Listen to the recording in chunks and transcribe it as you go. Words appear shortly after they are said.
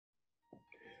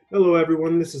Hello,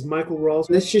 everyone. This is Michael Rawls.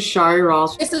 This is Shari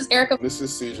Rawls. This is Erica. This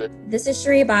is CJ. This is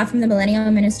Shariba from the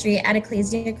Millennial Ministry at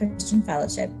Ecclesia Christian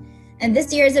Fellowship. And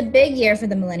this year is a big year for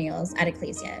the millennials at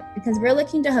Ecclesia because we're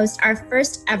looking to host our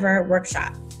first ever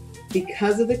workshop.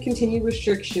 Because of the continued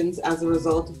restrictions as a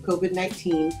result of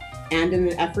COVID-19 and in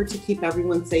an effort to keep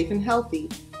everyone safe and healthy,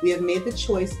 we have made the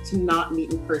choice to not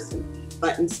meet in person,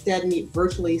 but instead meet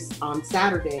virtually on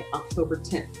Saturday, October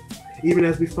 10th. Even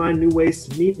as we find new ways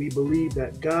to meet, we believe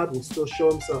that God will still show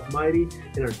himself mighty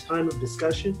in our time of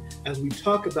discussion as we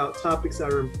talk about topics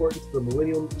that are important to the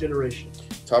millennial generation.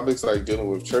 Topics like dealing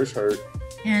with church hurt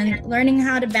and learning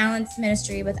how to balance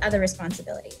ministry with other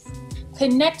responsibilities.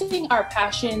 Connecting our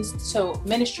passions to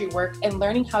ministry work and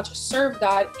learning how to serve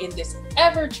God in this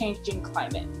ever-changing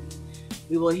climate.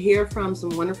 We will hear from some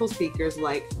wonderful speakers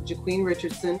like Jaqueen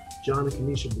Richardson, John and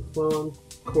Kenesha Buffon,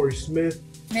 Corey Smith,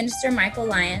 Minister Michael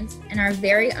Lyons, and our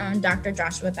very own Dr.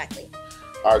 Joshua Beckley.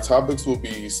 Our topics will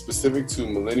be specific to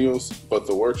millennials, but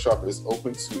the workshop is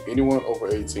open to anyone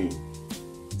over 18.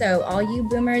 So all you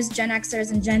boomers, Gen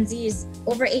Xers, and Gen Zs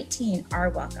over 18 are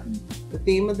welcome. The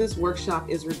theme of this workshop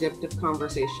is Redemptive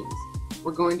Conversations.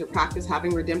 We're going to practice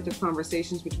having redemptive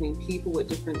conversations between people with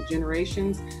different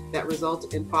generations that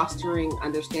result in fostering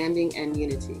understanding and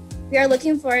unity. We are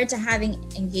looking forward to having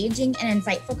engaging and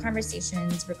insightful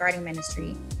conversations regarding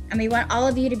ministry, and we want all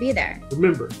of you to be there.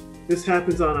 Remember, this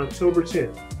happens on October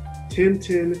 10th,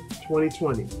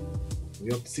 10/10/2020.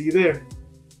 We hope to see you there.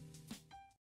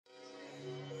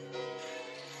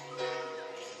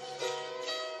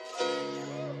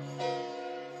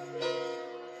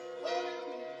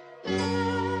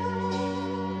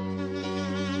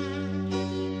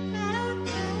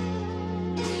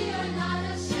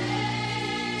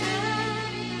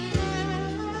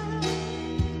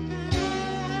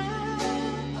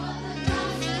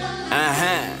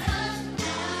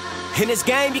 In this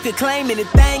game, you can claim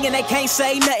anything and they can't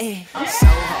say nothing. So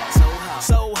hard, so